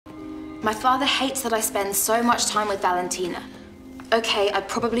My father hates that I spend so much time with Valentina. Okay, I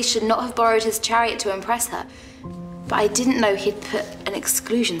probably should not have borrowed his chariot to impress her, but I didn't know he'd put an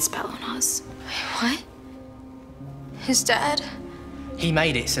exclusion spell on us. Wait, what? His dad? He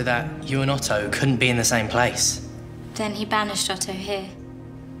made it so that you and Otto couldn't be in the same place. Then he banished Otto here.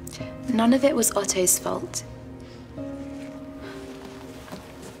 None of it was Otto's fault.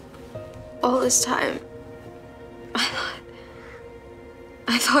 All this time,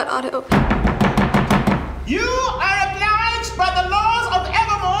 I thought Otto... You are obliged by the laws of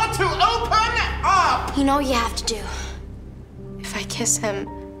Evermoor to open up! You know what you have to do. If I kiss him,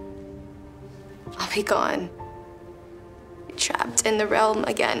 I'll be gone. Trapped in the realm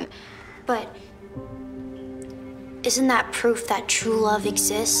again. But isn't that proof that true love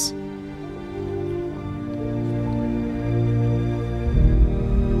exists?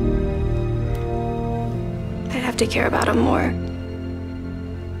 I'd have to care about him more.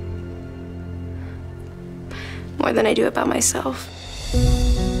 More than I do about myself.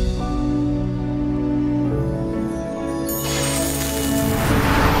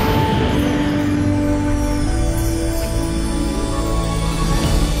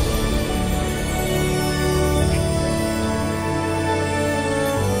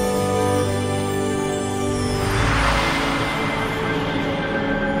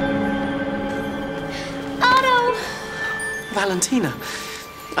 Valentina,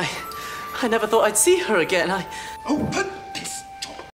 I never thought I'd see her again. Open